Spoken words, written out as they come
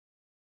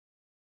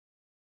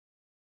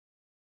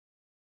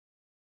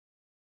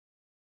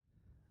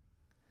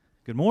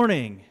Good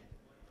morning.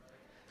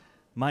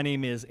 My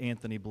name is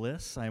Anthony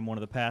Bliss. I am one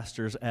of the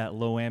pastors at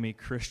Loami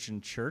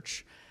Christian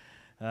Church.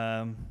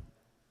 And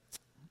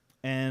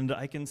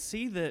I can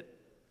see that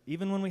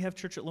even when we have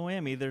church at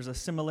Loami, there's a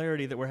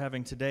similarity that we're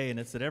having today, and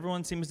it's that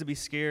everyone seems to be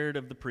scared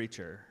of the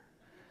preacher.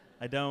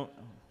 We're going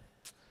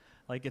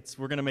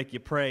to make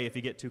you pray if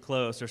you get too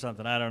close or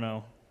something. I don't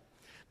know.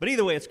 But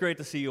either way, it's great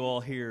to see you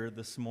all here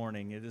this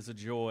morning. It is a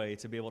joy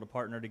to be able to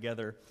partner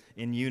together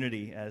in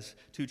unity as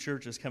two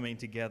churches coming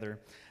together.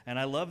 And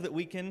I love that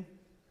we can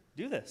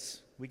do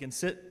this. We can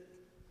sit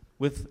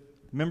with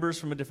members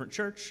from a different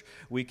church.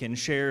 We can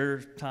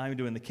share time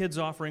doing the kids'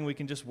 offering. We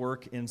can just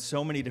work in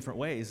so many different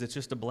ways. It's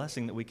just a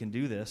blessing that we can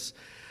do this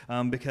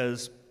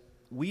because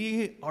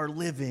we are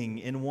living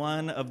in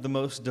one of the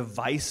most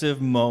divisive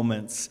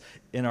moments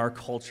in our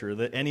culture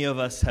that any of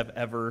us have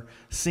ever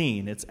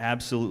seen. It's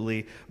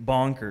absolutely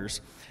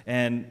bonkers.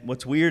 And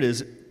what's weird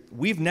is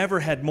we've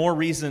never had more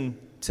reason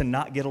to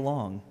not get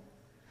along.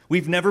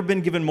 We've never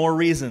been given more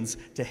reasons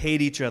to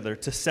hate each other,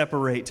 to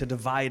separate, to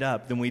divide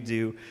up than we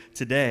do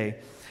today.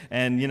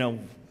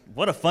 And,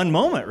 what a fun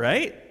moment,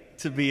 right?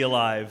 To be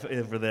alive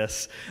for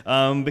this.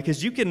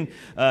 Because you can,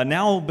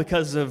 now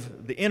because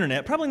of the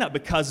internet, probably not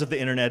because of the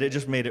internet, it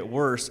just made it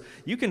worse,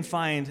 you can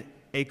find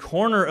a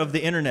corner of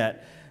the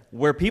internet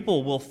where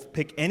people will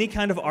pick any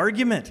kind of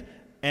argument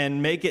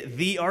and make it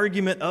the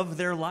argument of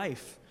their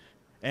life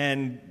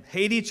and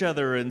hate each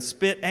other and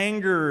spit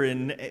anger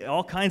and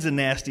all kinds of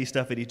nasty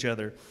stuff at each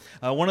other.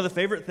 One of the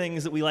favorite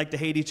things that we like to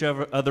hate each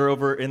other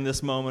over in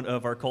this moment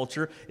of our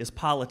culture is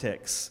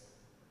politics,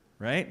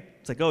 right?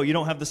 It's like, oh, you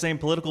don't have the same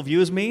political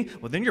view as me?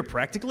 Well, then you're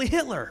practically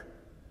Hitler.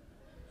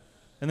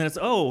 And then it's,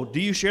 oh,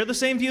 do you share the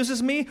same views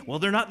as me? Well,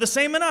 they're not the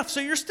same enough, so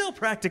you're still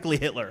practically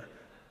Hitler.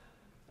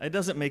 It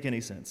doesn't make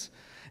any sense.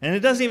 And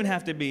it doesn't even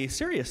have to be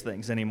serious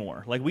things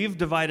anymore. Like we've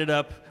divided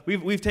up,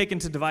 we've taken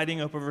to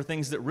dividing up over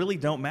things that really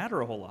don't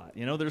matter a whole lot.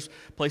 There's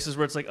places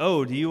where it's like,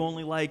 oh, do you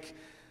only like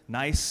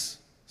nice,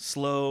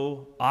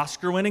 slow,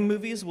 Oscar-winning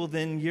movies? Well,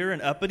 then you're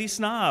an uppity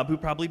snob who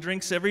probably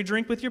drinks every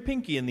drink with your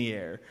pinky in the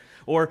air.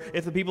 Or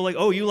if the people are like,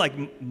 oh, you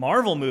like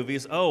Marvel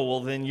movies, oh,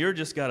 well, then you're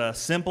just got a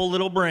simple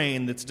little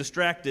brain that's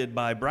distracted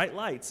by bright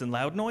lights and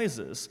loud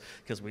noises,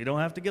 because we don't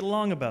have to get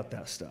along about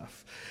that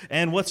stuff.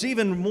 And what's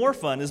even more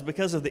fun is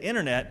because of the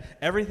internet,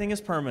 everything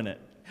is permanent.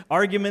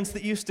 Arguments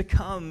that used to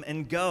come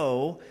and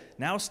go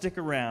now stick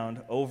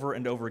around over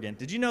and over again.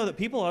 Did you know that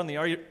people on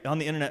the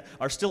internet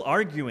are still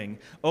arguing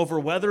over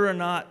whether or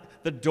not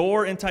the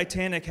door in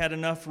Titanic had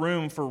enough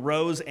room for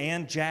Rose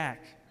and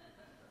Jack?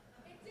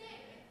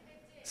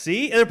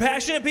 See? They're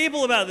passionate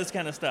people about this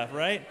kind of stuff,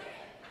 right?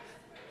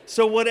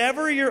 So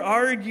whatever you're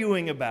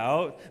arguing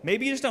about,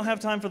 maybe you just don't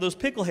have time for those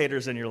pickle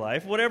haters in your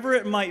life, whatever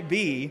it might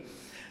be,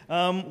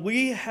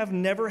 we have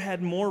never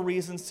had more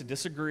reasons to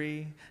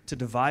disagree, to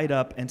divide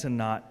up, and to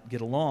not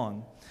get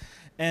along.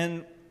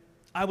 And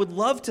I would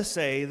love to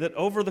say that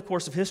over the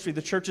course of history,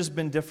 the church has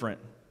been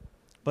different,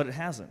 but it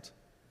hasn't.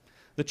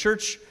 The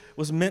church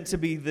was meant to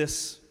be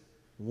this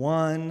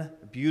one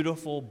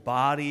beautiful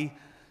body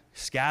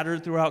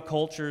scattered throughout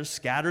cultures,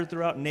 scattered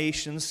throughout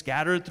nations,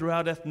 scattered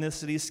throughout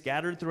ethnicities,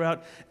 scattered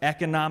throughout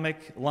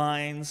economic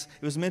lines.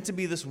 It was meant to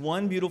be this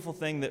one beautiful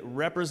thing that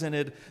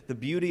represented the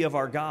beauty of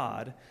our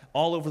God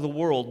all over the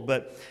world.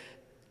 But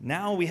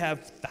now we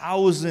have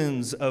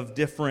thousands of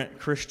different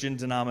Christian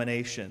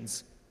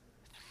denominations.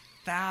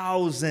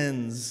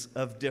 Thousands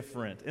of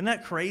different. Isn't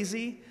that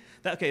crazy?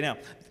 Now,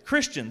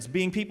 Christians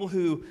being people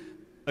who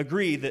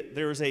agree that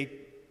there is a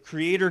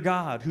Creator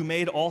God who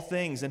made all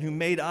things and who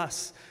made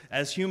us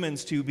as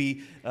humans to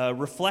be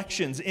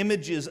reflections,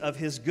 images of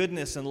His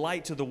goodness and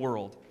light to the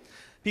world.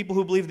 People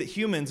who believe that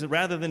humans,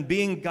 rather than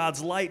being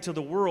God's light to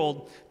the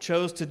world,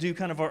 chose to do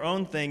kind of our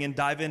own thing and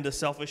dive into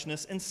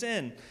selfishness and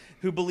sin.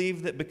 Who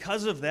believe that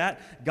because of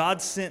that,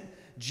 God sent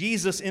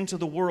Jesus into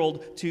the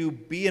world to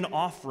be an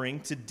offering,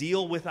 to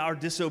deal with our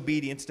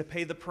disobedience, to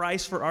pay the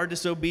price for our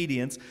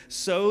disobedience,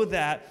 so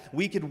that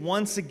we could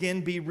once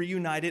again be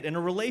reunited in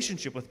a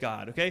relationship with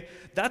God, okay?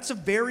 That's a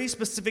very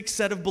specific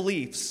set of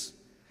beliefs.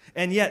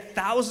 And yet,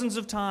 thousands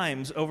of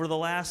times over the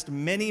last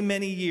many,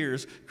 many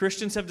years,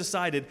 Christians have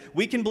decided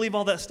we can believe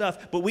all that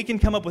stuff, but we can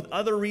come up with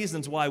other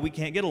reasons why we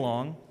can't get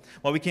along,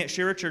 why we can't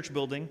share a church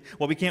building,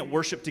 why we can't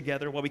worship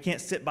together, why we can't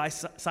sit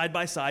side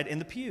by side in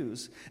the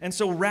pews. And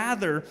so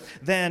rather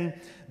than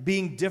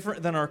being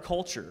different than our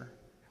culture,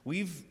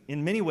 we've,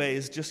 in many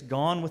ways, just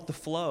gone with the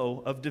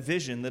flow of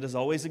division that has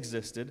always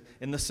existed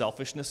in the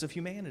selfishness of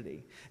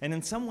humanity. And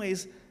in some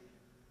ways,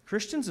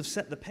 Christians have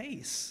set the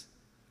pace.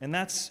 And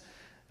that's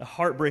a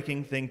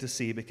heartbreaking thing to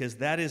see, because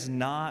that is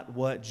not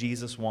what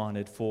Jesus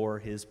wanted for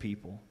His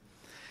people.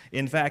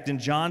 In fact, in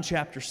John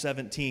chapter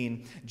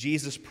 17,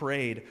 Jesus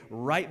prayed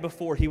right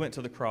before He went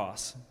to the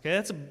cross. Okay,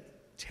 that's a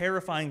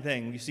terrifying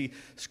thing. You see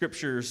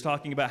scriptures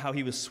talking about how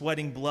He was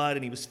sweating blood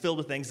and He was filled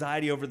with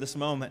anxiety over this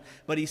moment,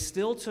 but He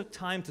still took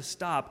time to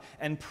stop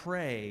and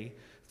pray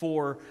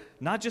for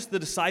not just the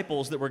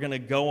disciples that were going to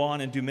go on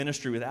and do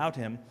ministry without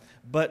Him,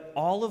 but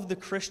all of the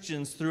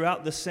Christians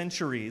throughout the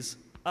centuries,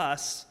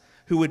 us,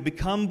 who would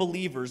become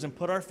believers and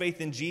put our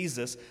faith in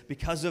Jesus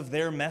because of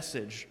their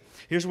message.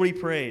 Here's what he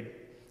prayed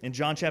in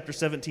John chapter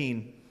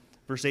 17,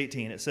 verse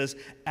 18. It says,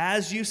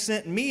 "As you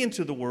sent me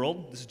into the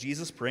world," this is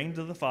Jesus praying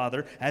to the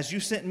Father, "as you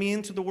sent me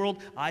into the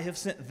world, I have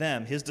sent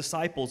them," his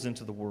disciples,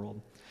 "into the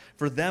world.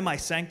 For them I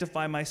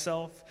sanctify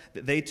myself,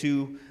 that they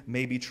too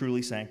may be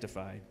truly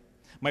sanctified.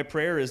 My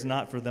prayer is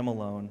not for them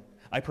alone.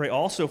 I pray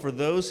also for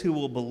those who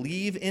will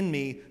believe in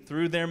me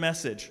through their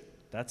message,"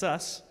 that's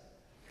us,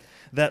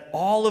 "that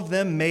all of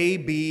them may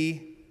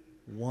be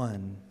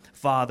one.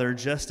 Father,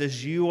 just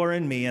as you are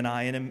in me and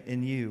I am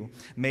in you,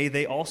 may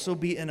they also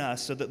be in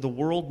us, so that the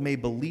world may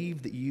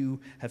believe that you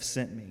have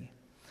sent me."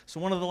 So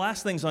one of the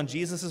last things on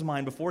Jesus'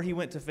 mind before he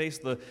went to face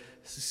the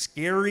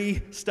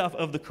scary stuff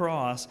of the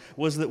cross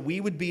was that we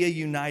would be a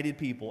united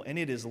people. And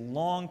it is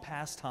long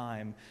past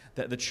time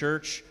that the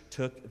church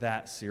took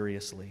that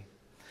seriously.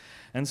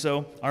 And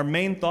so our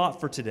main thought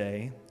for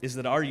today is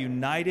that our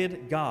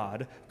united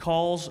God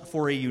calls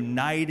for a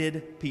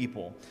united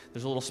people.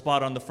 There's a little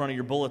spot on the front of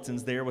your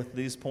bulletins there with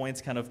these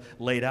points kind of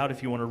laid out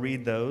if you want to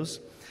read those.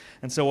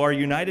 And so our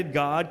united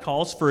God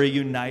calls for a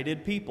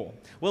united people.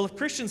 Well, if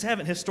Christians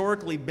haven't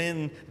historically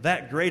been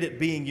that great at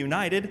being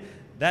united,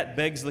 that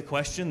begs the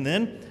question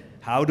then,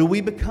 how do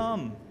we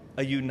become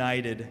a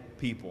united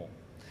people?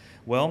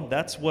 Well,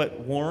 that's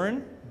what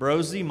Warren,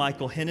 Brosey,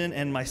 Michael Hinnon,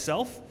 and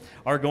myself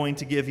are going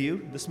to give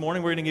you. This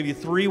morning we're going to give you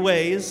 3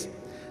 ways.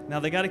 Now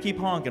they got to keep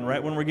honking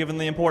right when we're giving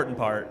the important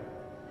part.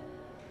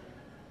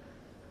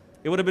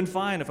 It would have been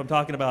fine if I'm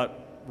talking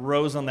about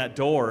rows on that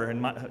door,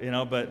 and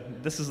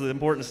but this is the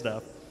important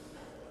stuff.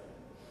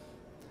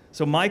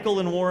 So Michael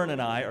and Warren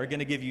and I are going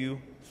to give you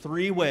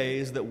 3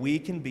 ways that we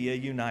can be a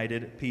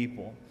united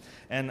people.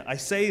 And I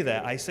say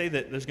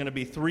that there's going to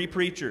be 3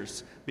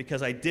 preachers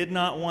because I did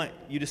not want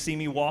you to see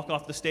me walk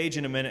off the stage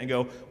in a minute and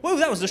go, "Whoa,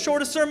 that was the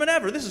shortest sermon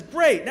ever. This is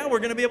great. Now we're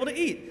going to be able to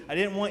eat." I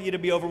didn't want you to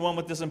be overwhelmed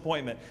with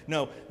disappointment.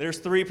 No, there's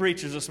 3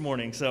 preachers this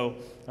morning. So,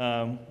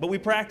 but we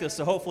practice,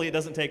 so hopefully it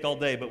doesn't take all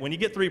day. But when you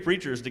get 3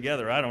 preachers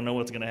together, I don't know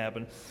what's going to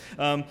happen.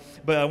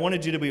 But I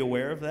wanted you to be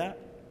aware of that.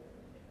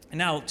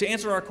 Now, to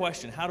answer our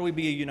question, how do we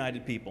be a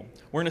united people?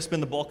 We're going to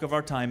spend the bulk of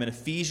our time in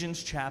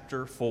Ephesians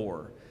chapter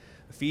 4.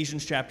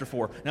 Ephesians chapter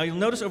 4. Now, you'll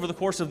notice over the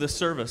course of this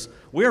service,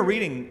 we are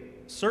reading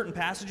certain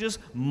passages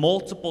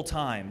multiple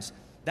times.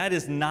 That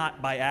is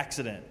not by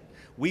accident.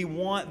 We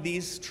want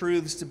these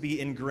truths to be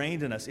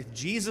ingrained in us. If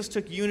Jesus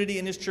took unity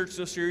in his church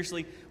so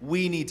seriously,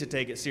 we need to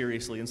take it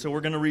seriously. And so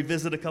we're going to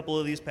revisit a couple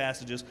of these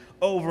passages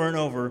over and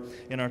over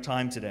in our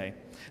time today.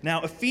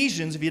 Now,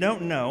 Ephesians, if you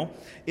don't know,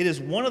 it is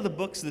one of the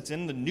books that's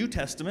in the New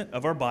Testament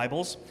of our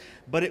Bibles,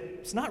 but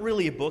it's not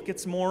really a book,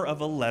 it's more of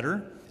a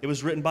letter. It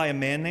was written by a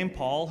man named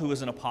Paul, who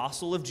was an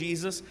apostle of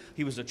Jesus.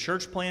 He was a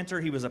church planter,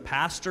 he was a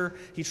pastor.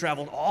 He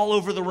traveled all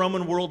over the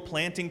Roman world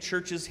planting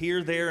churches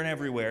here, there, and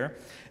everywhere.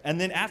 And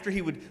then after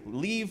he would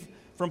leave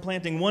from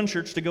planting one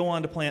church to go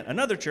on to plant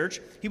another church,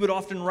 he would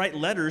often write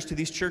letters to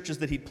these churches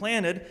that he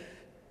planted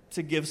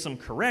to give some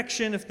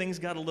correction if things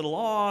got a little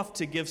off,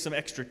 to give some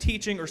extra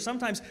teaching, or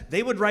sometimes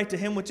they would write to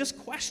him with just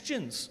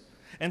questions.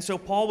 And so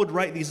Paul would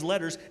write these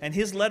letters, and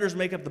his letters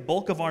make up the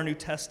bulk of our New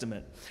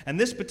Testament. And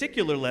this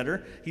particular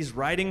letter, he's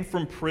writing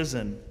from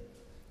prison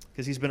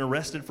because he's been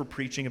arrested for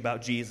preaching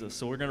about Jesus.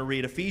 So we're going to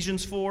read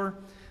Ephesians 4,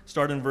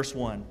 start in verse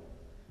 1.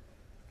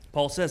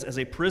 Paul says, "As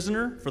a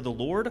prisoner for the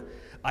Lord,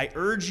 I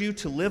urge you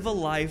to live a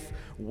life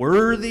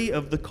worthy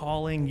of the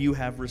calling you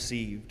have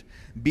received.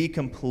 Be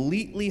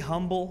completely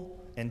humble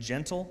and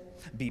gentle.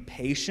 Be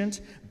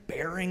patient,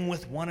 bearing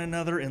with one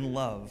another in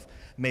love.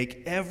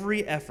 Make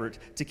every effort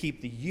to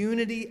keep the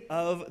unity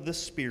of the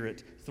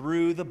Spirit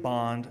through the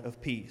bond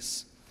of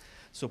peace."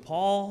 So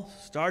Paul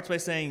starts by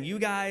saying, you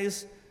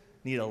guys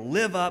need to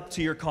live up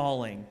to your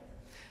calling.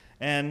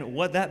 And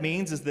what that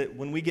means is that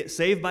when we get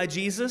saved by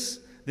Jesus,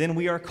 then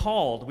we are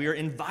called, we are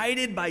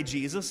invited by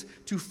Jesus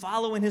to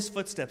follow in his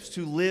footsteps,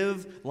 to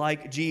live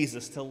like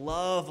Jesus, to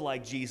love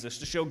like Jesus,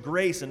 to show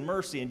grace and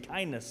mercy and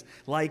kindness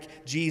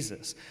like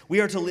Jesus.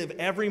 We are to live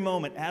every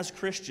moment as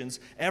Christians.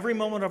 Every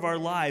moment of our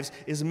lives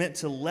is meant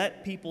to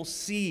let people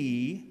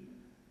see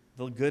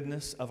the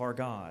goodness of our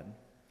God.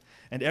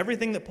 And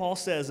everything that Paul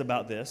says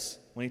about this,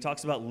 when he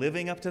talks about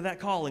living up to that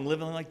calling,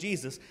 living like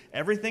Jesus,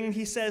 everything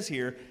he says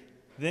here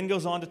then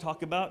goes on to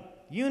talk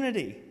about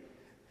unity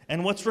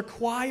and what's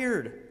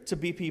required to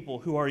be people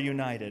who are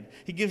united.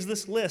 He gives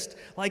this list,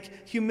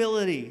 like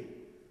humility.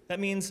 That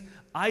means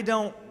I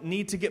don't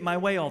need to get my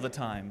way all the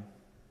time.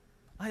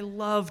 I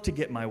love to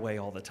get my way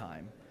all the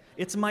time.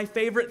 It's my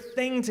favorite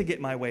thing to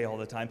get my way all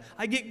the time.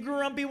 I get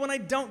grumpy when I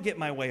don't get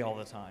my way all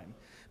the time.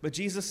 But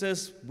Jesus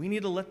says we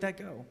need to let that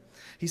go.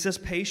 He says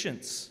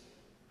patience.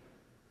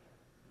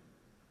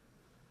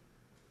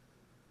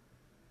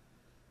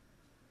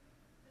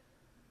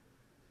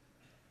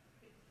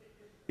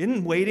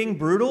 Isn't waiting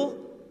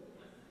brutal?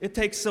 It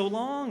takes so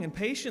long, and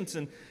patience,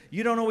 and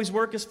you don't always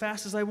work as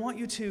fast as I want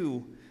you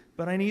to,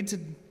 but I need to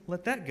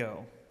let that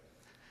go.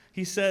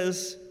 He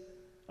says,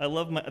 I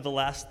love the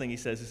last thing he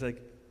says. He's like,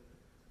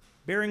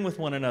 bearing with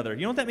one another.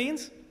 You know what that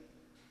means?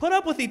 Put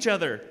up with each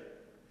other.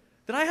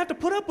 That I have to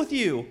put up with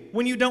you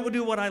when you don't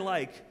do what I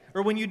like,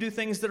 or when you do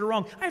things that are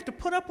wrong. I have to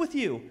put up with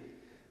you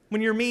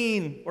when you're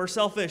mean or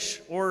selfish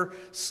or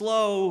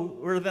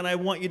slower than I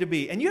want you to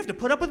be. And you have to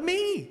put up with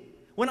me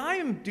when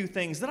I do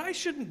things that I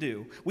shouldn't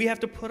do. We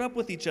have to put up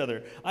with each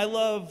other. I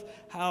love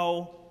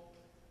how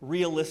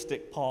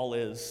realistic Paul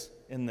is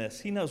in this.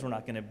 He knows we're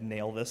not going to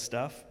nail this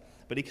stuff.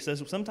 But he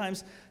says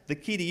sometimes the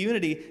key to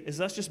unity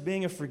is us just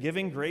being a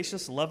forgiving,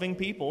 gracious, loving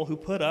people who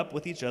put up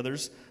with each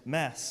other's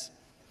mess.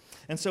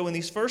 And so in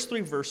these first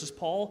 3 verses,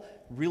 Paul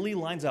really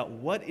lines out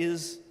what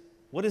is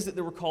it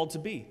that we're called to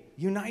be?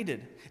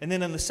 United. And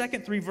then in the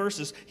second 3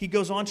 verses, he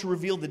goes on to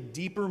reveal the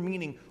deeper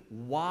meaning,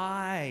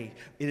 why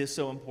it is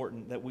so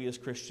important that we as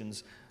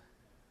Christians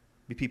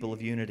be people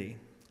of unity.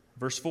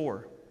 Verse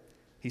 4,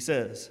 he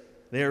says,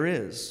 there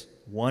is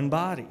one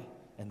body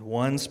and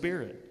one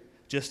Spirit,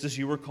 just as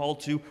you were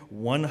called to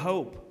one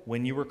hope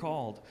when you were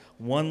called,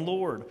 one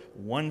Lord,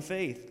 one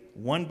faith,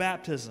 one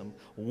baptism,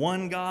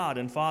 one God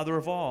and Father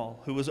of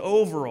all, who is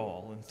over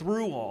all and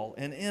through all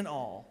and in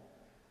all.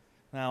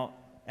 Now,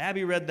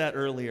 Abby read that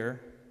earlier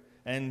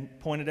and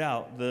pointed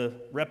out the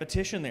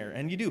repetition there.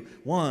 And you do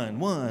one.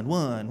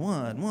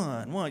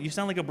 You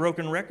sound like a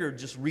broken record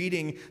just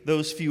reading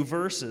those few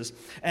verses.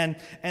 And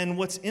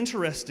what's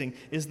interesting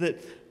is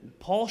that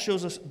Paul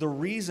shows us the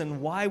reason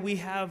why we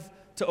have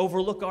to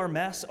overlook our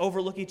mess,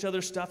 overlook each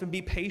other's stuff, and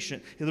be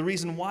patient. The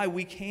reason why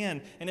we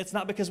can. And it's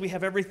not because we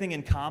have everything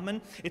in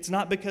common. It's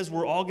not because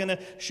we're all going to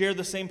share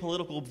the same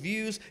political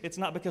views. It's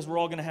not because we're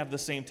all going to have the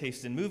same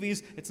taste in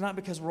movies. It's not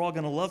because we're all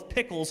going to love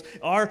pickles.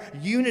 Our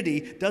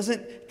unity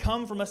doesn't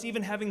come from us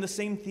even having the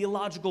same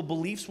theological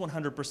beliefs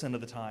 100% of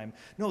the time.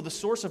 No, the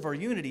source of our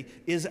unity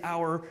is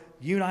our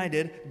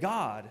united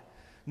God.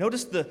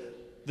 Notice the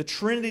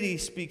Trinity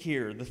speak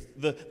here,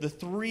 the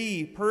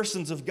 3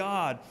 persons of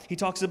God. He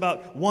talks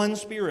about one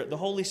Spirit, the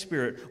Holy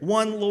Spirit,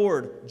 one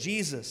Lord,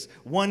 Jesus,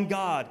 one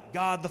God,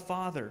 God the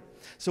Father.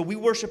 So we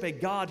worship a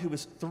God who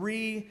is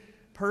 3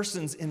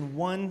 persons in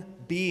one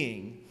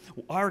being.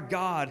 Our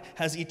God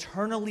has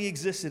eternally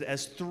existed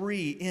as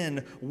 3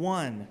 in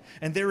 1.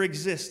 And there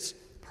exists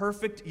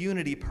perfect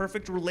unity,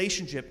 perfect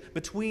relationship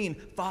between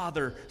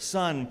Father,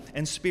 Son,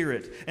 and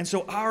Spirit. And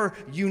so our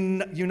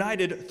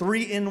united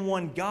 3 in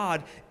 1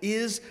 God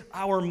is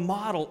our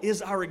model,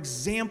 is our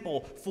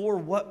example for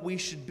what we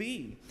should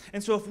be.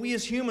 And so if we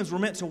as humans were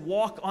meant to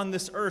walk on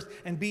this earth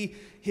and be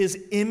His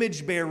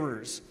image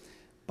bearers,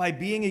 by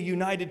being a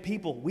united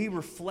people, we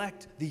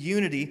reflect the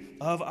unity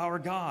of our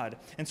God.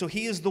 And so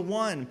He is the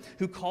one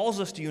who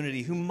calls us to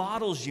unity, who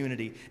models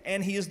unity,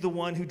 and He is the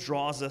one who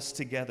draws us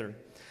together.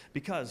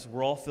 Because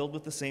we're all filled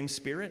with the same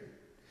Spirit,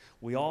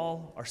 we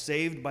all are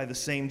saved by the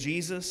same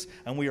Jesus,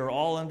 and we are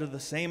all under the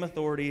same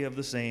authority of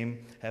the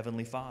same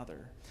Heavenly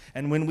Father.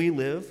 And when we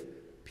live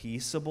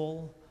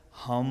peaceable,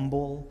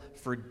 humble,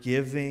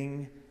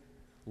 forgiving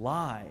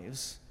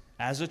lives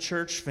as a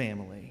church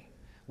family,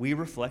 we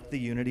reflect the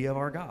unity of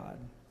our God.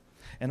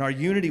 And our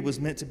unity was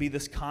meant to be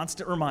this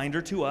constant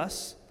reminder to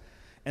us,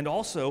 and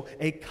also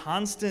a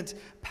constant,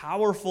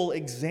 powerful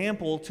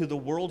example to the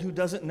world who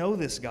doesn't know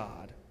this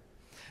God.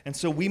 And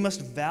so we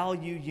must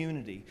value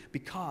unity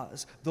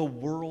because the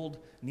world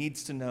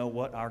needs to know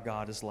what our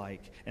God is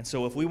like. And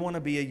so if we want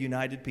to be a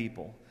united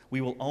people, we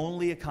will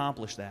only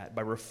accomplish that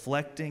by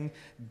reflecting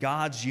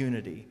God's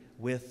unity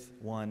with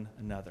one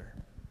another.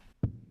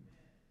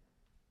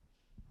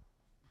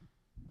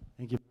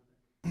 Thank you.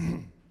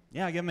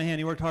 Yeah, give him a hand.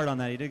 He worked hard on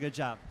that. He did a good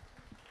job.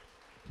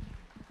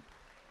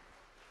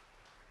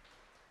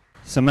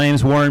 So my name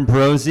is Warren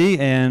Brosey,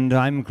 and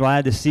I'm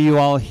glad to see you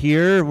all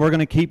here. We're going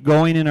to keep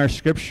going in our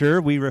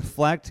scripture. We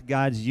reflect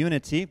God's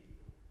unity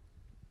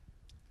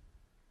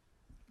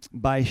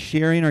by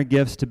sharing our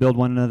gifts to build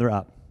one another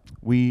up.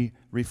 We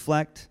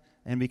reflect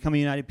and become a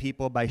united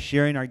people by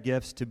sharing our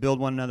gifts to build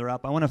one another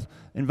up. I want to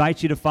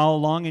invite you to follow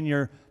along in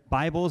your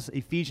Bibles,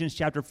 Ephesians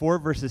chapter 4,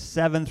 verses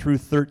 7 through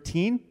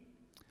 13.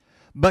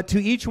 But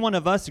to each one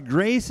of us,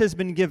 grace has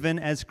been given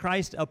as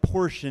Christ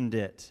apportioned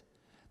it.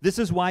 This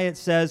is why it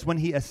says, when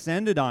He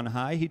ascended on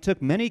high, He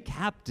took many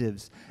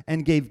captives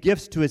and gave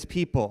gifts to His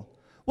people.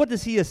 What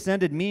does He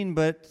ascended mean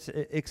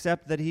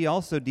except that He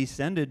also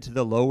descended to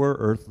the lower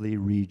earthly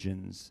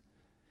regions?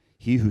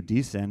 He who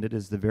descended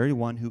is the very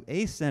one who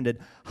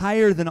ascended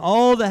higher than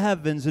all the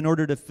heavens in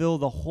order to fill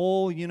the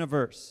whole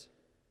universe.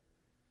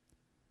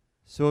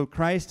 So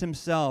Christ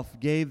Himself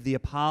gave the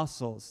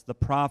apostles, the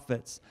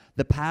prophets,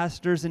 the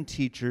pastors and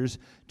teachers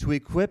to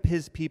equip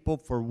His people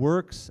for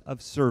works of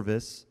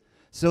service,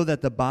 so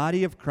that the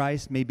body of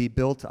Christ may be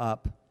built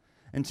up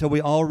until we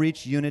all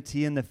reach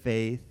unity in the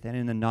faith and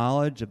in the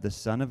knowledge of the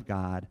Son of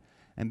God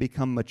and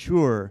become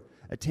mature,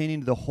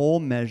 attaining to the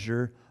whole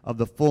measure of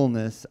the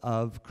fullness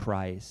of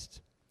Christ.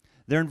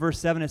 There in verse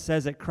 7 it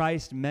says that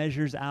Christ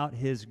measures out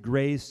His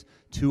grace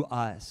to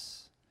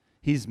us.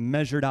 He's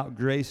measured out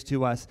grace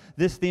to us.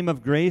 This theme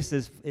of grace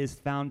is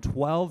found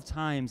 12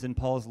 times in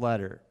Paul's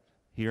letter.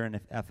 here in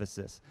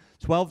Ephesus.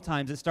 12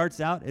 times. It starts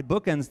out, it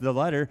bookends the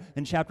letter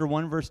in chapter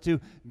 1, verse 2.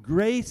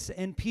 Grace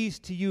and peace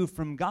to you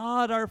from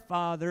God our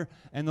Father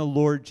and the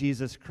Lord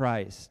Jesus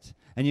Christ.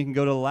 And you can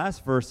go to the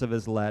last verse of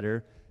his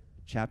letter,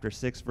 chapter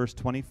 6, verse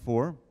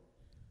 24.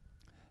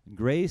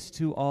 Grace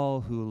to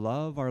all who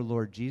love our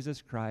Lord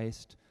Jesus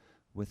Christ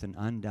with an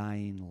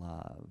undying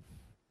love.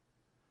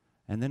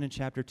 And then in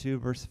chapter 2,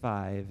 verse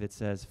 5, it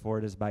says, for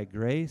it is by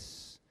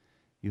grace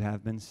you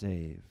have been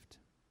saved.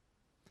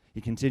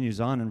 He continues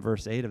on in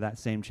verse 8 of that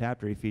same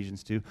chapter,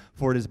 Ephesians 2.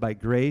 For it is by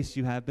grace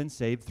you have been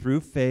saved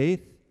through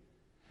faith,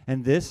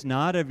 and this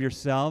not of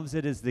yourselves,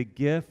 it is the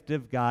gift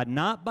of God,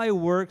 not by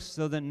works,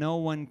 so that no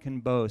one can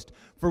boast.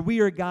 For we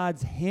are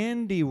God's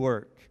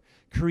handiwork,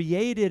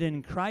 created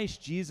in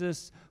Christ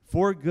Jesus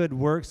for good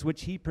works,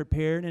 which he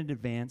prepared in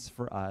advance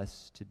for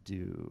us to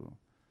do.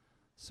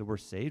 So we're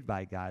saved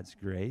by God's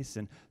grace,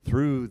 and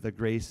through the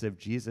grace of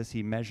Jesus,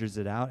 he measures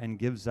it out and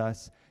gives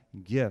us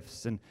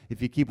gifts. And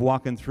if you keep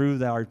walking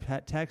through our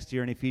text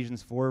here in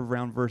Ephesians 4,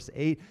 around verse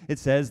 8, it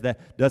says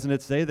that, doesn't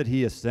it say that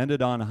he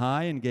ascended on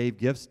high and gave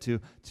gifts to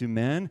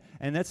men?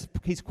 And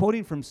he's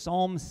quoting from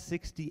Psalm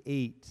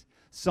 68.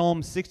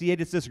 Psalm 68,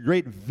 it's this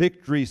great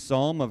victory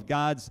psalm of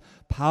God's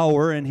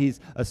power, and he's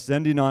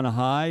ascending on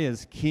high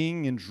as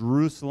king in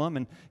Jerusalem.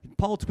 And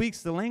Paul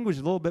tweaks the language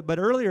a little bit, but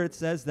earlier it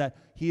says that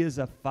he is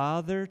a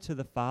father to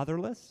the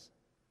fatherless,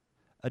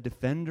 a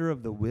defender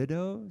of the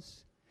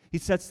widows. He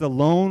sets the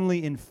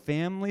lonely in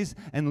families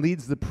and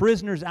leads the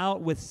prisoners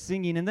out with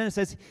singing. And then it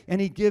says, and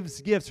he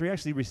gives gifts, or he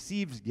actually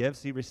receives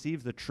gifts. He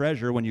receives the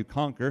treasure when you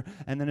conquer.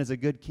 And then as a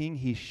good king,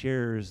 he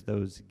shares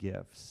those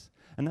gifts.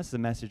 And that's the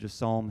message of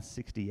Psalm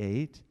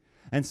 68.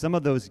 And some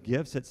of those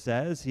gifts, it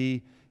says,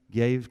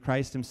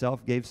 Christ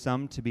himself gave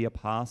some to be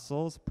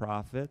apostles,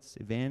 prophets,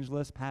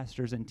 evangelists,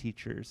 pastors, and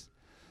teachers.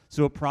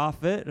 So a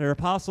prophet, or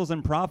apostles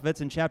and prophets,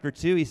 in chapter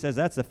 2, he says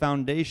that's the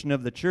foundation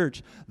of the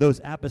church.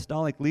 Those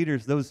apostolic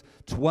leaders, those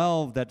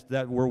 12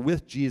 that were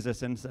with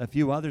Jesus, and a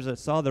few others that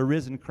saw the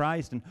risen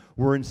Christ and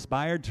were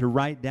inspired to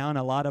write down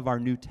a lot of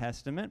our New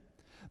Testament.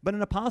 But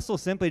an apostle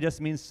simply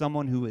just means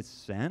someone who is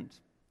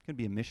sent. Could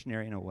be a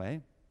missionary in a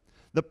way.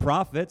 The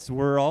prophets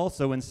were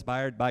also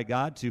inspired by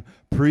God to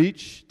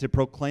preach, to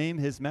proclaim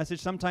his message.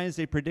 Sometimes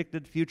they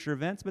predicted future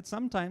events, but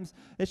sometimes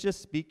it's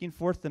just speaking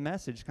forth the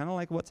message, kind of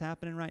like what's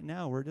happening right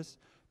now. We're just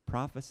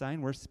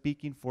prophesying. We're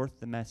speaking forth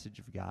the message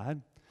of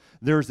God.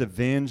 There's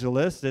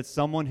evangelists. It's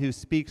someone who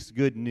speaks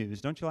good news.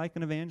 Don't you like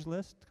an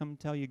evangelist? Come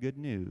tell you good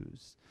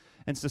news.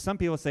 And so some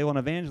people say, well, an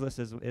evangelist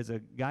is a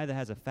guy that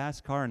has a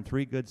fast car and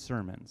 3 good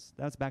sermons.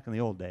 That's back in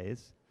the old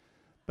days.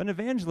 But an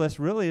evangelist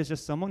really is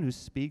just someone who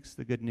speaks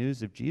the good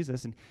news of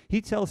Jesus. And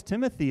he tells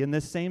Timothy in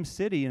this same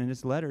city, in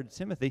his letter to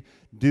Timothy,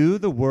 do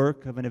the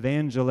work of an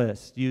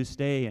evangelist. You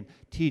stay and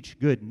teach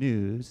good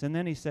news. And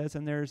then he says,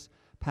 and there's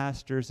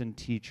pastors and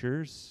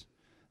teachers.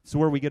 It's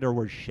where we get our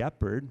word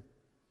shepherd.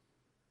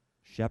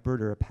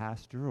 Shepherd or a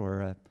pastor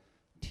or a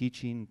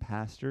teaching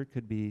pastor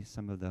could be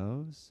some of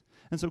those.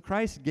 And so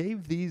Christ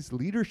gave these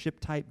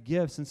leadership type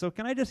gifts. And so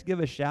can I just give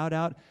a shout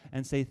out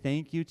and say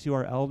thank you to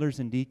our elders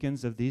and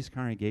deacons of these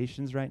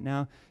congregations right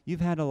now?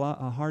 You've had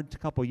a hard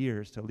couple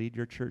years to lead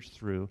your church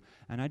through.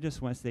 And I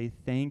just want to say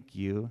thank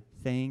you,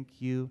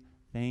 thank you,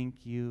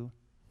 thank you,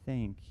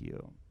 thank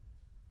you.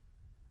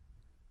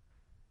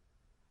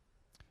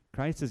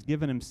 Christ has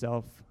given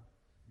himself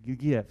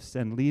gifts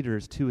and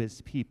leaders to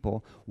his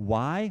people.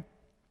 Why?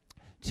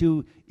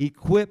 To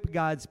equip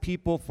God's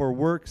people for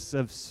works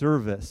of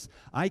service.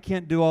 I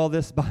can't do all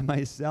this by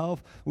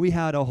myself. We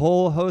had a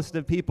whole host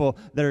of people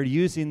that are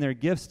using their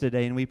gifts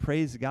today, and we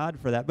praise God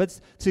for that.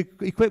 But to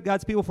equip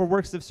God's people for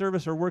works of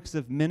service or works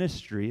of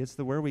ministry, it's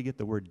where we get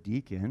the word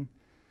deacon.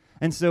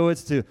 And so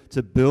it's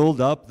to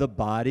build up the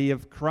body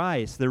of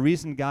Christ. The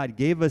reason God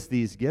gave us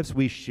these gifts,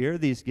 we share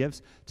these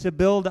gifts to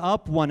build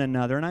up one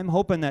another. And I'm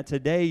hoping that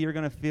today you're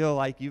going to feel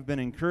like you've been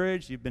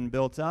encouraged, you've been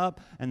built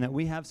up, and that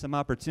we have some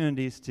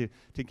opportunities to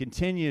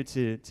continue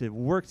to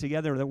work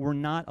together, that we're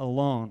not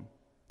alone.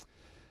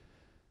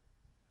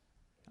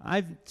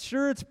 I'm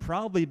sure it's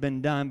probably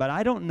been done, but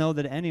I don't know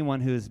that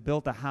anyone who has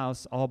built a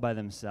house all by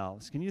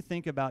themselves. Can you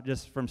think about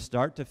just from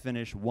start to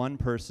finish, one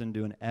person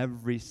doing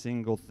every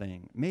single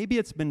thing? Maybe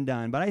it's been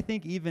done, but I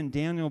think even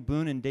Daniel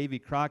Boone and Davy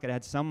Crockett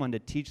had someone to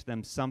teach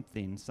them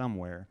something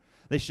somewhere.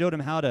 They showed him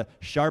how to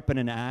sharpen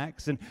an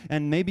axe,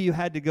 and maybe you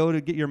had to go to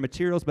get your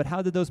materials, but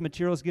how did those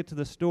materials get to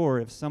the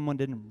store if someone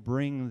didn't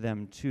bring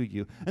them to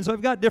you? And so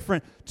I've got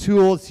different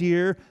tools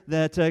here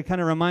that kind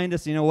of remind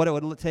us, what it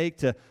would take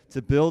to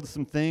build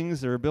some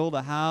things or build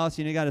a house.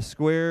 You got a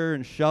square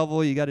and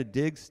shovel, you got to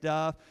dig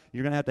stuff,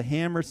 you're going to have to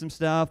hammer some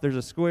stuff, there's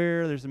a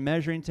square, there's a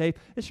measuring tape.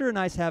 It's sure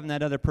nice having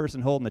that other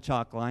person holding the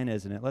chalk line,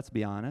 isn't it? Let's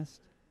be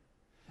honest.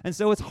 And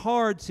so it's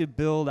hard to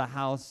build a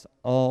house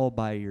all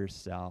by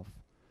yourself.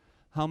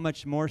 How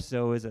much more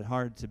so is it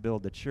hard to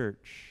build a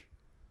church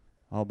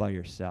all by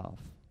yourself?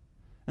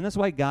 And that's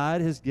why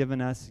God has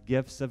given us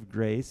gifts of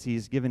grace.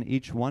 He's given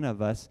each one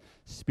of us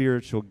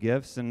spiritual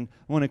gifts. And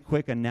I want a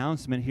quick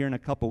announcement here in a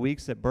couple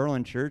weeks at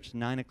Berlin Church,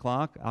 9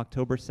 o'clock,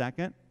 October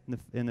 2nd.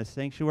 in the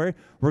sanctuary,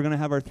 we're going to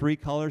have our 3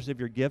 colors of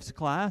your gifts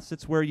class.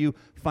 It's where you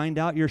find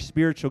out your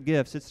spiritual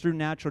gifts. It's through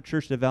Natural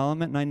Church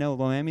Development, and I know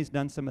Loami's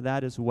done some of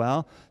that as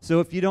well. So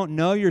if you don't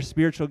know your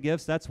spiritual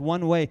gifts, that's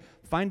one way.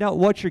 Find out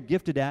what you're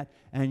gifted at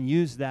and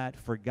use that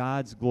for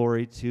God's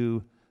glory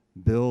to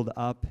build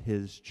up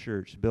his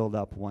church, build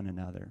up one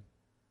another.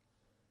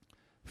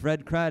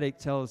 Fred Craddock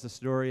tells the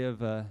story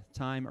of a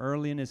time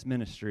early in his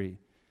ministry.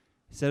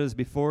 He said it was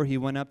before he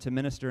went up to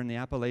minister in the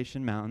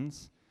Appalachian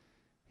Mountains.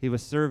 He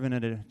was serving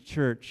at a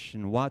church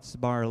in Watts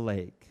Bar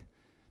Lake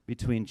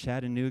between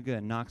Chattanooga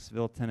and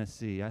Knoxville,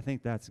 Tennessee. I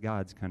think that's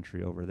God's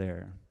country over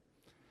there.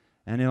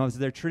 And it was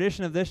their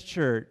tradition of this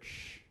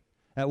church.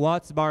 At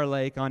Watts Bar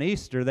Lake on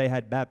Easter, they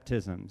had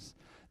baptisms.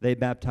 They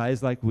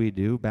baptized like we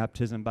do,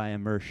 baptism by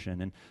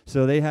immersion. And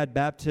so they had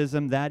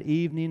baptism that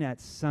evening at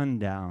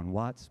sundown,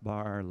 Watts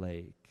Bar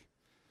Lake.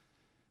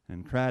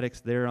 And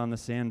Craddock's there on the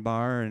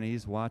sandbar, and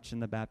he's watching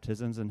the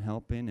baptisms and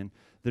helping. And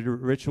the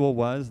ritual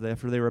was that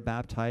after they were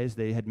baptized,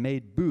 they had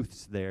made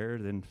booths there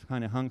and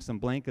kind of hung some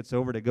blankets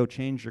over to go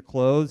change your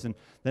clothes. And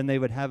then they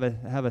would have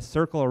a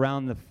circle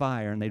around the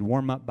fire, and they'd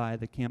warm up by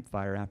the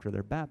campfire after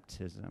their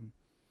baptism.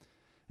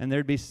 And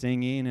there'd be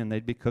singing, and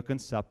they'd be cooking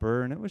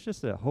supper, and it was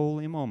just a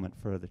holy moment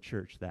for the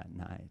church that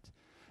night.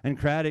 And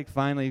Craddock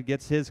finally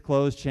gets his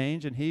clothes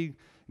changed, and he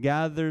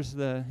gathers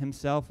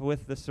himself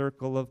with the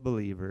circle of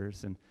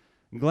believers. And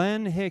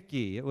Glenn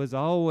Hickey, it was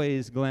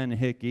always Glenn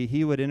Hickey,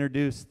 he would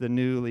introduce the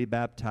newly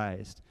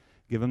baptized,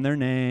 give them their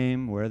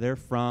name, where they're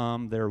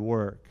from, their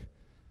work.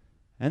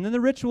 And then the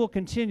ritual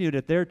continued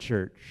at their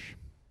church,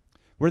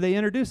 where they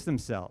introduced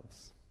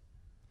themselves.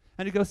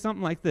 And it goes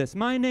something like this: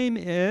 my name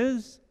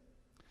is...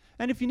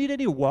 and if you need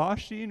any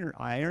washing or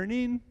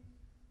ironing,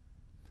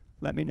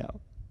 let me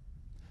know.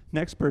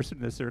 Next person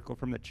in the circle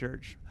from the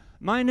church.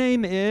 My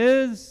name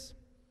is,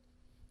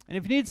 and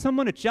if you need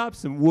someone to chop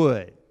some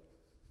wood,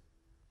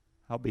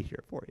 I'll be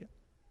here for you.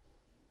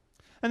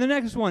 And the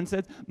next one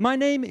says, my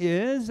name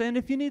is, and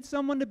if you need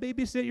someone to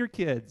babysit your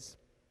kids,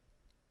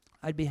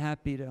 I'd be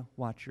happy to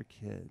watch your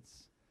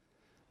kids.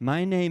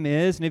 My name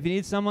is, and if you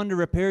need someone to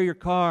repair your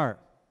car,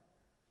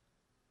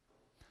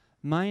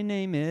 my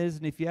name is,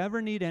 and if you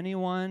ever need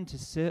anyone to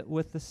sit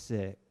with the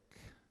sick.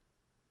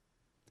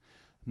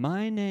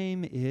 My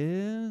name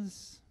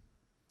is,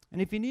 and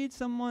if you need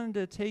someone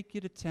to take you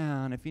to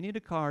town, if you need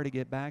a car to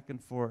get back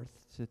and forth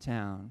to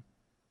town.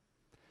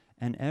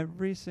 And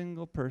every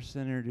single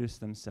person introduced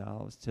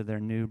themselves to their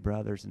new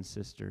brothers and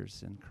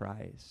sisters in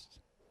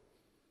Christ.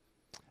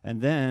 And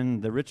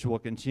then the ritual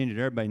continued.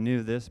 Everybody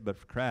knew this, but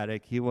for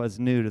Craddock, he was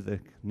new to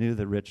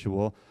the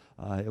ritual.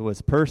 It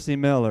was Percy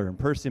Miller, and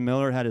Percy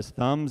Miller had his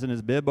thumbs in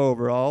his bib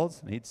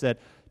overalls, and he'd said,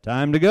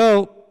 time to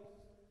go,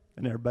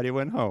 and everybody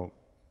went home,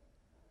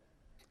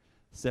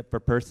 except for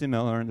Percy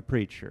Miller and the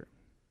preacher.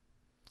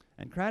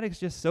 And Craddock's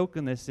just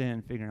soaking this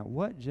in, figuring out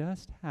what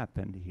just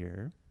happened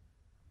here.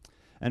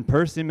 And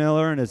Percy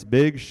Miller in his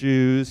big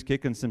shoes,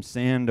 kicking some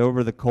sand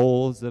over the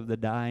coals of the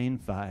dying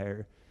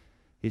fire,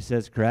 he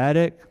says,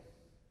 Craddock,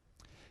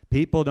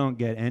 people don't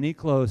get any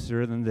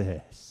closer than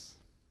this.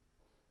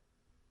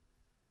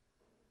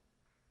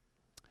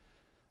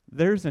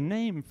 There's a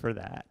name for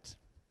that.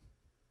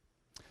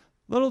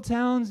 Little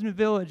towns and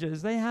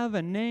villages, they have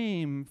a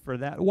name for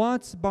that.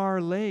 Watts Bar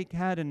Lake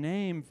had a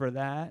name for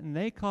that, and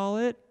they call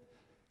it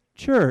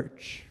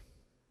church.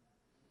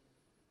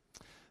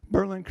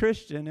 Berlin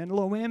Christian and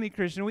Loami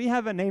Christian, we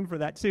have a name for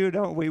that too,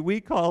 don't we?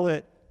 We call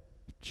it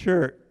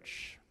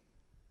church.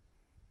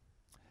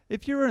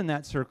 If you were in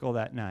that circle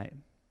that night,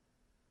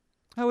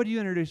 how would you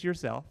introduce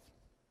yourself?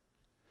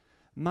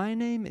 My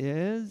name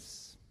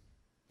is,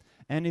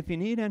 and if you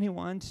need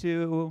anyone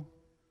to,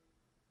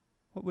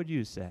 what would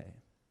you say?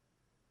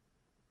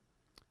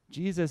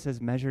 Jesus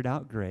has measured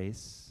out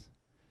grace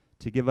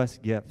to give us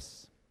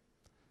gifts.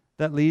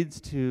 That leads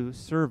to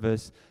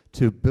service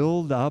to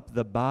build up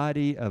the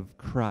body of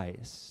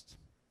Christ,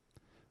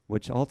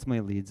 which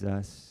ultimately leads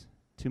us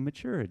to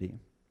maturity.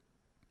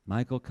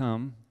 Michael,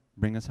 come,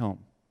 bring us home.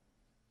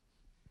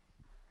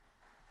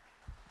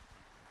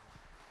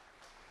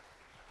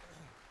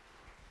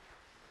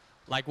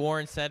 Like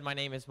Warren said, my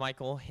name is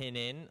Michael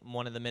Hinnon. I'm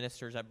one of the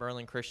ministers at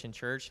Berlin Christian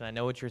Church, and I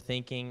know what you're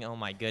thinking. Oh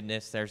my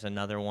goodness, there's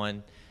another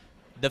one.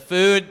 The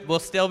food will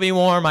still be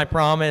warm, I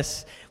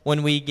promise,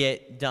 when we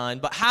get done.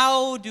 But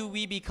how do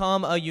we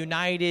become a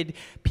united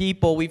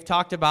people? We've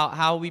talked about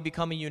how we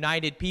become a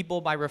united people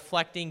by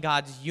reflecting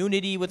God's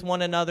unity with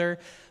one another,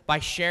 by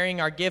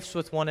sharing our gifts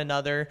with one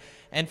another.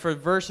 And for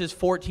verses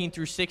 14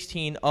 through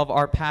 16 of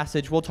our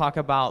passage, we'll talk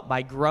about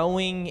by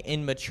growing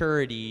in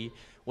maturity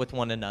with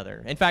one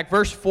another. In fact,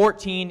 verse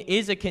 14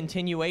 is a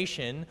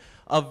continuation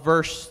of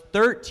verse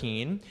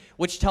 13,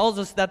 which tells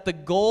us that the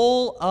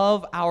goal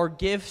of our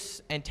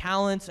gifts and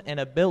talents and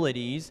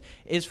abilities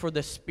is for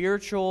the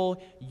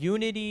spiritual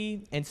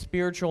unity and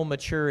spiritual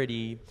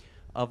maturity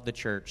of the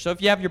church. So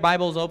if you have your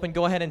Bibles open,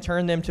 go ahead and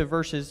turn them to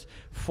verses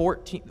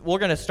 14. We're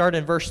going to start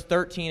in verse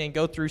 13 and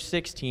go through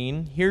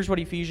 16. Here's what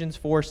Ephesians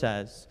 4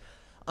 says.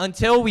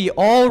 Until we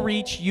all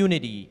reach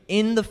unity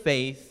in the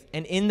faith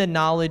and in the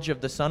knowledge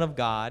of the Son of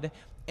God,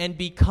 and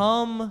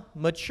become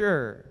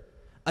mature,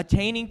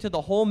 attaining to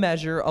the whole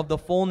measure of the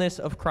fullness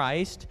of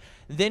Christ,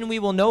 then we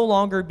will no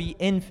longer be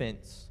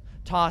infants,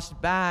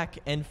 tossed back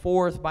and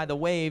forth by the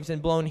waves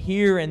and blown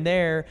here and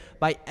there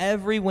by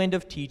every wind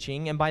of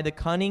teaching and by the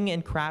cunning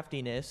and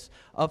craftiness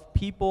of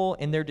people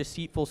in their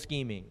deceitful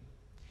scheming.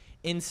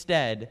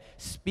 Instead,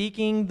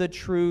 speaking the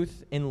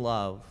truth in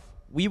love,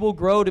 we will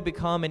grow to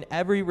become in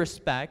every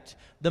respect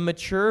the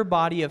mature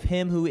body of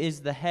him who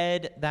is the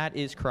head, that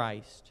is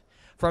Christ.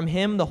 From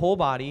him the whole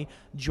body,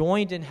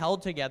 joined and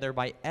held together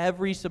by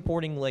every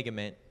supporting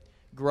ligament,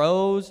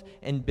 grows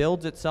and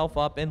builds itself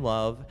up in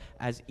love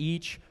as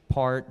each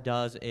part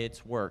does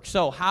its work.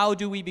 So how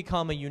do we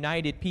become a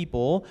united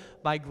people?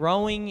 By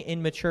growing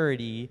in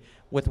maturity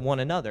with one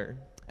another.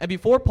 And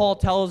before Paul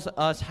tells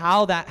us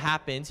how that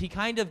happens, he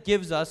kind of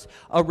gives us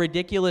a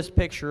ridiculous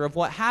picture of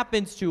what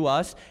happens to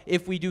us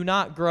if we do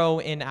not grow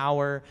in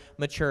our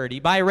maturity.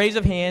 By a raise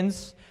of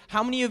hands,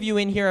 how many of you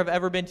in here have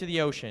ever been to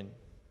the ocean?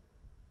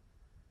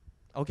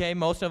 Okay,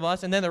 most of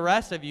us. And then the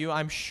rest of you,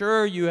 I'm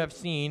sure you have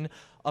seen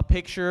a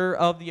picture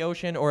of the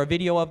ocean or a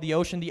video of the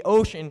ocean. The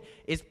ocean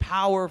is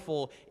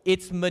powerful.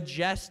 It's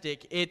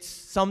majestic. It's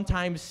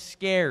sometimes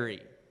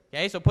scary.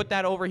 Okay, so put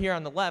that over here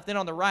on the left. Then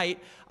on the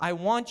right, I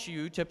want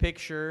you to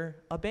picture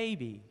a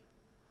baby,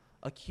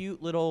 a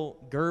cute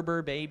little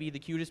Gerber baby, the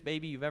cutest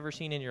baby you've ever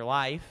seen in your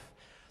life.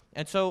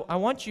 And so I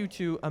want you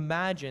to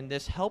imagine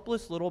this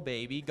helpless little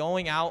baby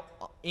going out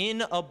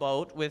in a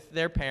boat with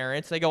their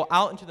parents. They go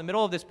out into the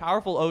middle of this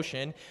powerful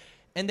ocean,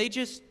 and they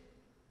just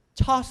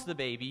toss the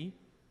baby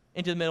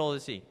into the middle of the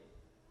sea.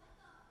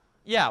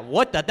 Yeah,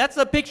 what the? That's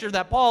the picture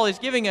that Paul is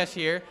giving us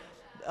here.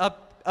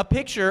 A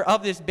picture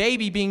of this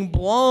baby being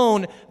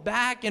blown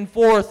back and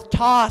forth,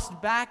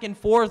 tossed back and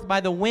forth by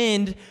the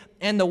wind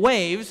and the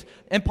waves.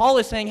 And Paul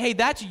is saying, hey,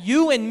 that's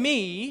you and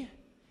me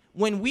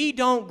when we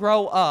don't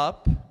grow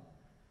up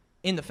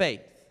in the faith.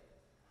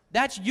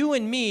 That's you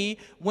and me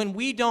when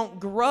we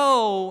don't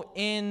grow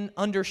in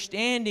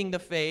understanding the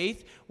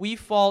faith. We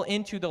fall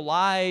into the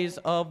lies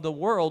of the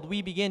world.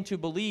 We begin to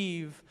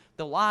believe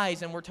the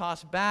lies, and we're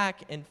tossed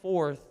back and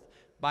forth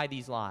by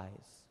these lies.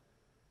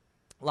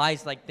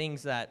 Lies like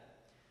things that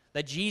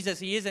Jesus,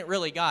 he isn't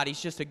really God,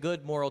 he's just a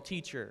good moral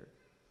teacher.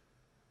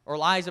 Or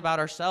lies about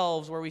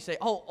ourselves where we say,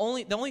 the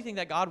only thing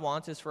that God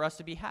wants is for us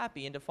to be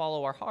happy and to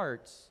follow our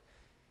hearts,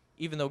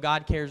 even though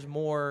God cares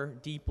more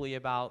deeply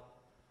about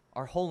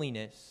our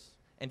holiness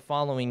and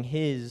following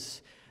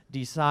his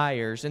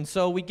desires. And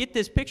so we get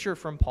this picture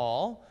from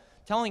Paul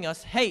telling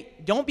us, hey,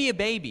 don't be a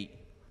baby.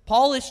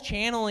 Paul is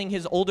channeling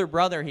his older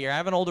brother here. I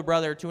have an older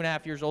brother,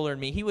 2.5 years older than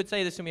me. He would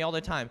say this to me all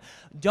the time.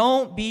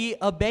 Don't be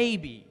a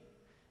baby.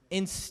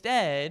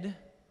 Instead,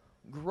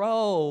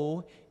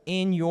 grow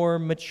in your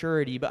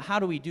maturity. But how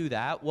do we do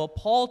that? Well,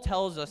 Paul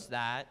tells us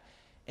that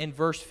in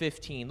verse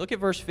 15. Look at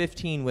verse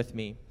 15 with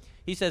me.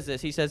 He says this.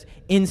 He says,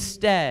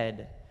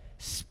 instead,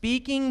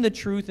 speaking the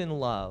truth in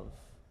love,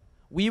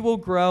 we will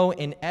grow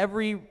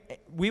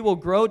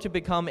to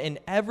become in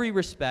every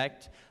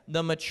respect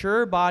the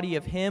mature body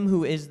of him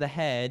who is the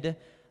head,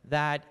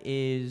 that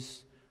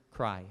is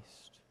Christ.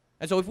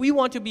 And so if we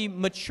want to be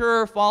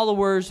mature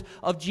followers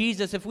of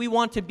Jesus, if we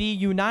want to be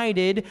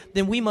united,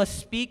 then we must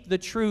speak the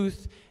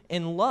truth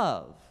in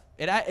love.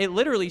 It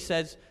literally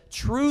says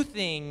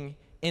truthing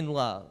in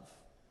love.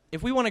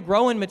 If we want to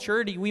grow in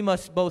maturity, we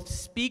must both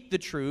speak the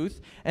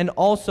truth and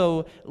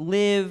also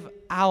live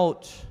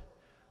out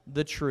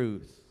the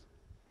truth.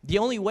 The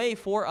only way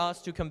for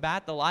us to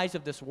combat the lies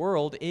of this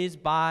world is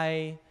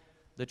by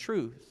the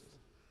truth.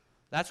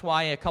 That's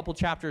why a couple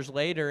chapters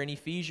later in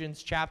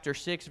Ephesians chapter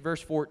 6,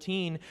 verse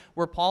 14,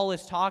 where Paul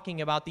is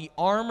talking about the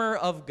armor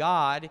of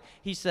God,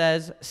 he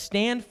says,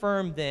 stand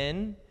firm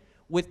then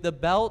with the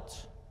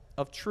belt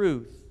of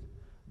truth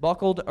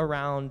buckled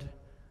around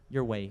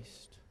your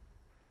waist.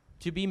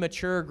 To be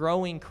mature,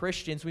 growing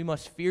Christians, we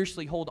must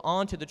fiercely hold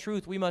on to the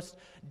truth. We must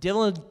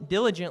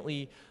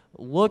diligently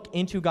look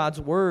into God's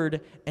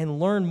word and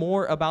learn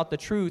more about the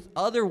truth.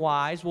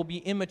 Otherwise, we'll be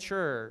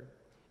immature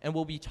and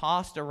we'll be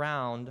tossed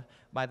around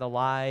by the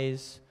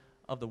lies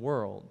of the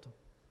world.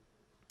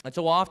 And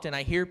so often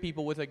I hear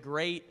people with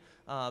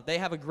they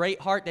have a great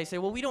heart. They say,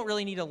 well, we don't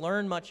really need to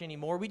learn much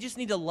anymore. We just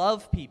need to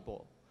love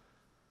people.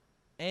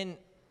 And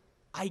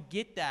I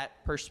get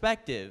that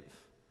perspective.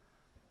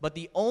 But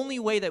the only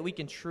way that we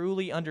can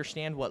truly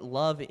understand what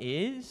love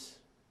is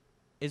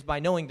by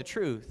knowing the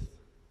truth,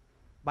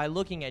 by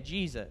looking at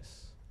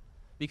Jesus.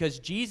 Because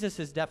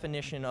Jesus'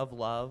 definition of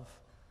love,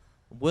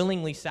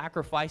 willingly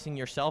sacrificing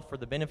yourself for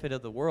the benefit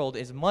of the world,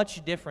 is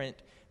much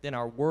different than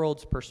our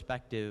world's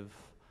perspective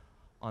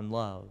on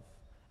love.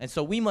 And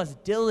so we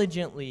must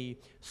diligently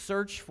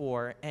search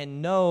for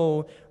and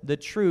know the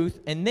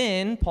truth. And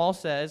then, Paul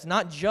says,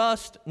 not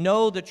just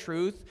know the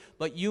truth,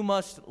 but you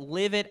must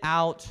live it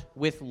out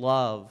with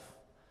love.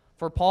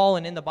 For Paul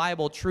and in the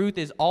Bible, truth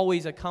is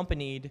always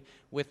accompanied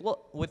with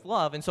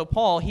love. And so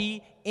Paul,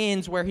 he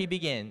ends where he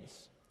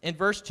begins. In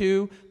verse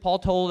 2, Paul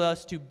told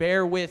us to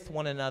bear with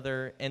one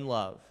another in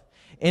love.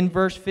 In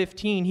verse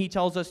 15, he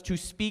tells us to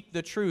speak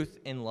the truth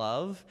in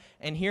love.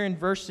 And here in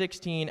verse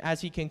 16,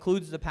 as he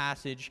concludes the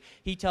passage,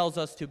 he tells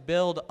us to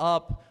build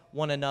up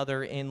one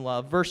another in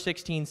love. Verse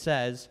 16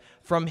 says,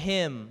 "From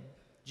him,"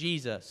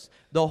 Jesus,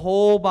 "the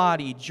whole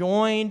body,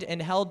 joined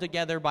and held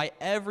together by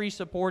every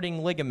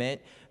supporting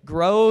ligament,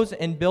 grows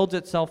and builds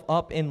itself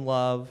up in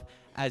love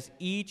as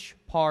each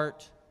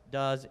part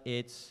does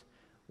its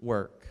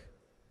work."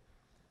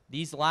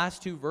 These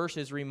last two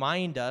verses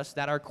remind us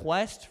that our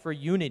quest for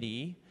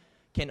unity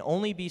can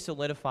only be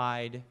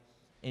solidified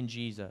in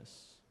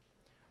Jesus.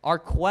 Our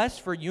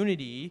quest for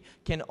unity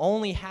can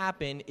only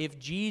happen if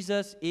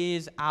Jesus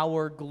is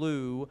our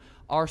glue,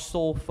 our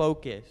sole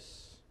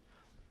focus.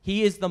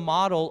 He is the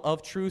model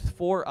of truth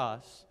for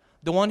us,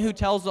 the one who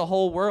tells the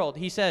whole world.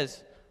 He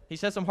says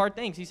some hard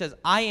things. He says,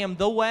 "I am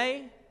the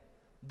way,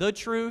 the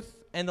truth,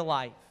 and the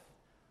life.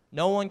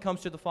 No one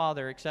comes to the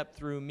Father except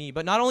through me."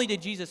 But not only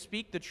did Jesus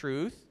speak the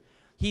truth,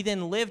 he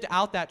then lived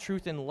out that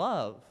truth in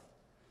love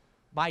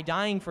by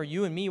dying for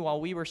you and me while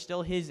we were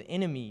still his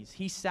enemies.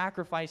 He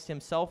sacrificed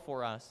himself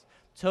for us,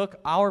 took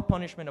our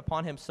punishment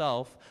upon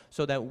himself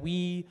so that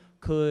we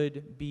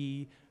could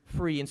be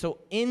free. And so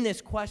in this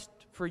quest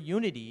for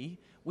unity,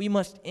 we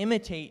must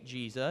imitate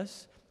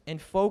Jesus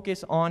and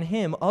focus on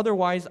him.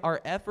 Otherwise,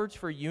 our efforts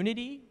for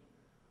unity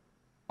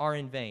are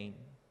in vain.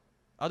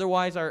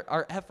 Otherwise,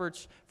 our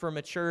efforts for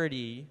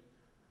maturity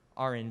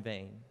are in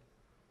vain.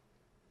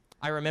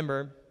 I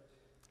remember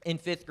in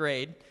 5th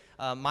grade,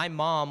 my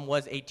mom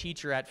was a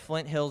teacher at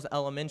Flint Hills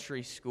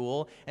Elementary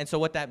School, and so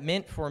what that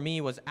meant for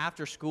me was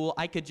after school,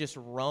 I could just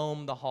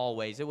roam the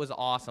hallways. It was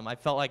awesome. I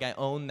felt like I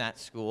owned that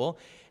school.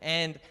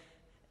 And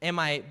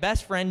my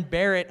best friend,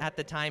 Barrett, at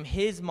the time,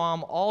 his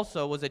mom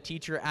also was a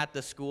teacher at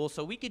the school,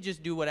 so we could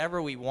just do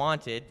whatever we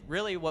wanted.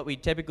 Really, what we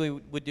typically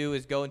would do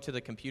is go into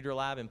the computer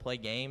lab and play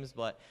games,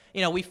 but,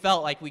 we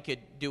felt like we could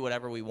do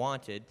whatever we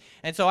wanted.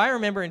 And so I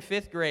remember in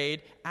 5th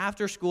grade,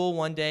 after school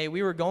one day,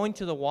 we were going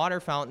to the water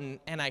fountain,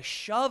 and I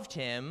shoved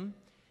him,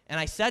 and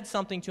I said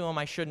something to him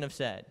I shouldn't have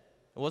said.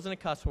 It wasn't a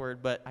cuss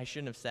word, but I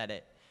shouldn't have said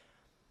it.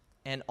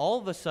 And all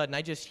of a sudden,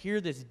 I just hear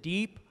this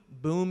deep,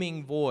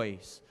 booming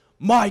voice,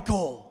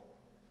 "Michael!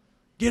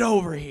 Get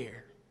over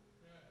here."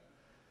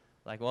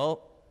 Like,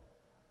 well,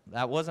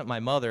 that wasn't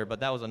my mother, but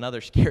that was another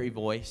scary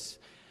voice.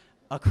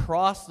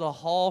 Across the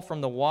hall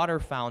from the water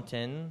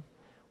fountain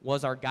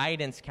was our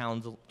guidance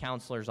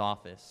counselor's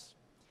office.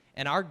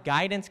 And our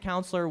guidance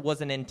counselor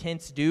was an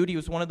intense dude. He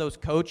was one of those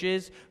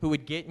coaches who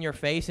would get in your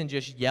face and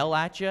just yell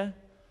at you.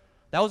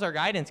 That was our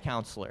guidance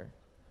counselor.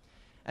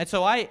 And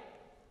so I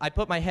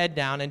put my head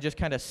down and just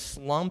kind of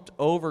slumped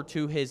over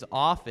to his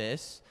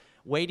office,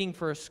 waiting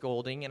for a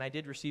scolding, and I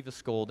did receive a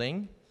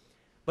scolding.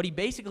 But he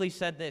basically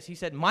said this. He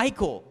said,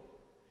 "Michael,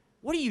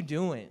 what are you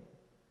doing?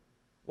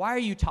 Why are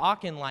you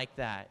talking like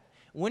that?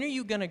 When are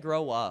you going to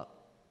grow up?"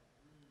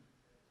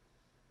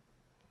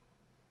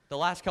 The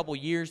last couple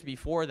years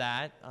before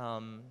that, I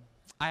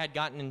had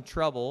gotten in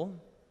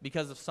trouble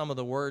because of some of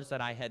the words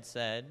that I had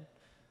said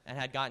and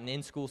had gotten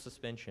in-school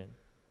suspension.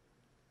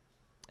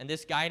 And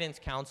this guidance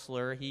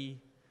counselor,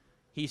 he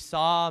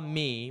saw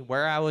me,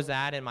 where I was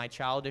at in my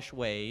childish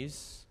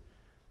ways,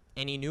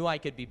 and he knew I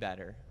could be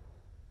better.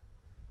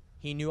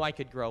 He knew I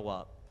could grow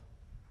up.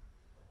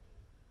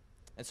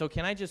 And so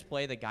can I just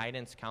play the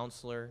guidance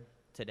counselor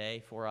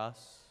today for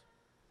us?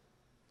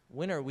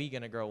 When are we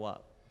going to grow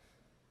up?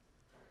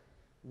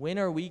 When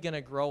are we going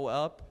to grow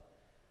up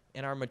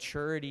in our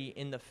maturity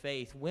in the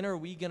faith? When are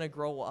we going to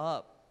grow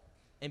up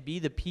and be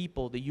the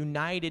people, the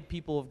united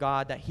people of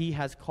God that he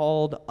has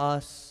called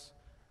us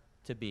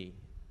to be?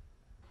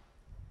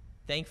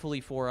 Thankfully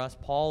for us,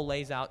 Paul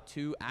lays out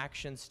 2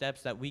 action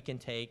steps that we can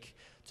take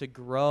to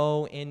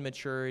grow in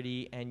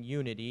maturity and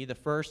unity. The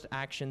first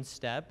action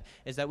step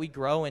is that we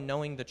grow in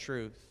knowing the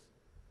truth.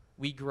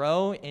 We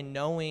grow in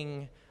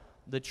knowing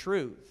the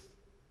truth.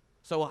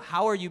 So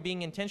how are you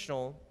being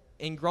intentional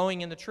in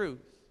growing in the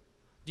truth?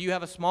 Do you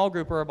have a small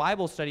group or a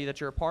Bible study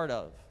that you're a part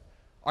of?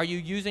 Are you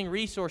using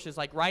resources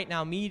like Right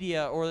Now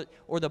Media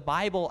or the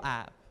Bible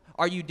app?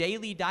 Are you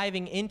daily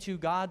diving into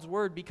God's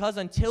Word? Because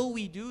until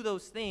we do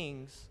those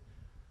things,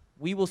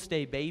 we will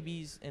stay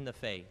babies in the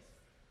faith.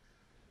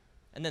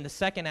 And then the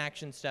second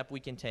action step we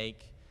can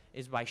take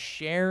is by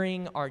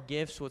sharing our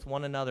gifts with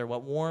one another,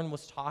 what Warren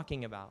was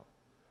talking about.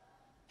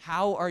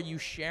 How are you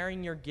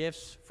sharing your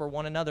gifts for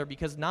one another?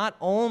 Because not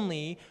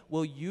only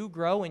will you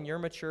grow in your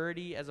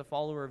maturity as a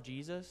follower of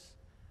Jesus,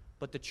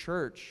 but the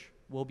church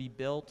will be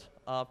built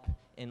up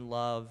in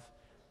love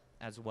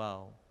as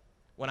well.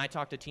 When I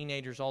talk to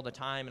teenagers all the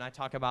time and I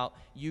talk about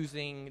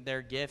using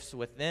their gifts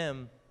with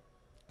them,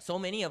 so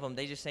many of them,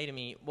 they just say to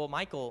me, "Well,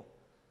 Michael,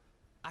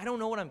 I don't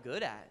know what I'm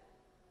good at.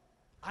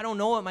 I don't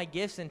know what my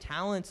gifts and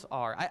talents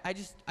are. I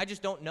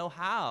just don't know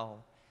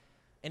how."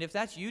 And if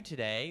that's you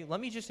today, let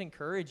me just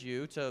encourage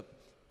you to,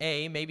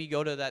 A, maybe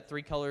go to that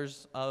 3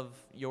 colors of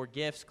your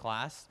gifts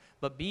class,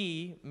 but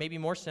B, maybe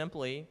more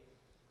simply,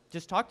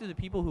 just talk to the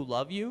people who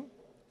love you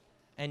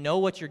and know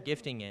what your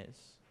gifting is.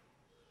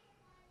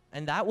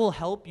 And that will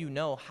help you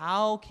know,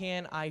 how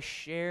can I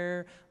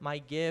share my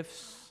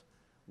gifts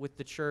with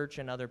the church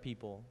and other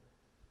people.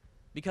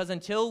 Because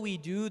until we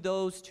do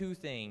those two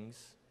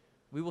things,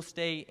 we will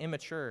stay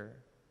immature.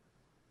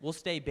 We'll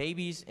stay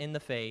babies in the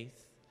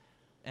faith,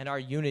 and our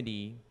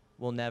unity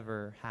will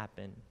never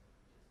happen.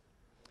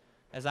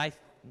 As I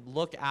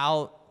look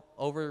out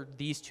over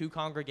these two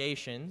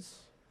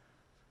congregations,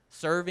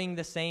 serving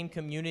the same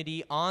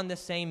community on the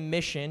same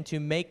mission to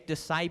make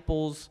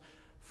disciples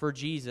for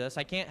Jesus,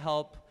 I can't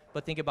help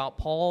but think about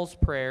Paul's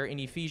prayer in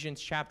Ephesians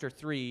chapter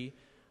 3,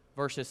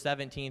 verses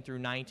 17 through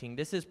 19.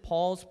 This is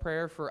Paul's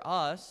prayer for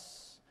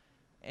us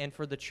and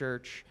for the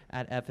church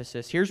at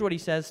Ephesus. Here's what he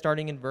says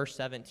starting in verse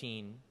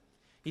 17.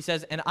 He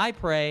says, "And I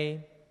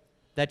pray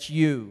that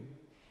you,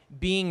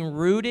 being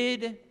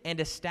rooted and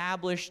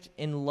established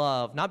in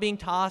love," not being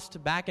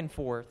tossed back and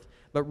forth,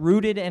 but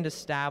rooted and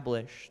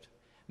established,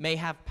 "may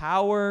have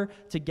power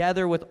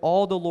together with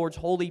all the Lord's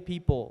holy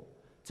people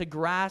to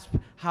grasp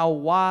how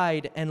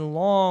wide and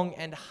long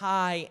and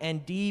high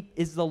and deep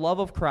is the love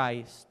of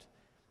Christ,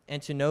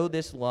 and to know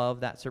this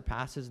love that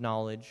surpasses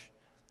knowledge,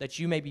 that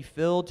you may be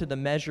filled to the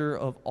measure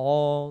of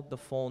all the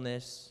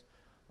fullness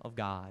of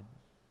God."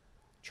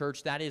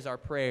 Church, that is our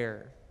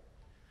prayer.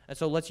 And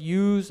so let's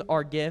use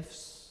our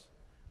gifts,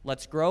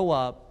 let's grow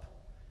up,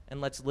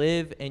 and let's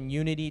live in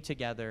unity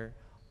together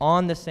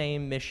on the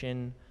same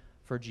mission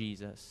for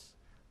Jesus.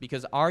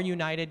 Because our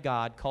united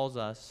God calls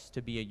us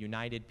to be a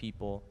united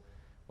people.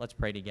 Let's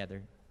pray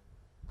together.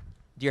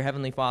 Dear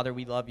Heavenly Father,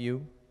 we love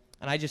you.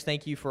 And I just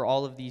thank you for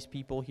all of these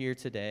people here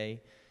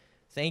today.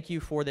 Thank you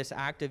for this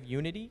act of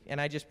unity.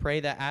 And I just pray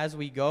that as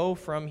we go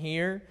from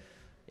here,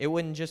 it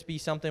wouldn't just be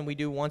something we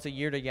do once a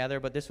year together,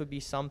 but this would be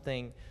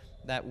something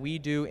that we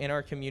do in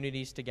our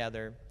communities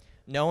together,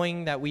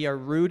 knowing that we are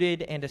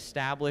rooted and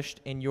established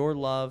in your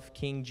love,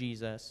 King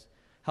Jesus.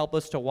 Help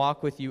us to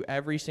walk with you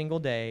every single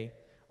day,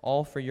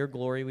 all for your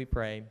glory we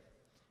pray.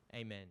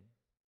 Amen.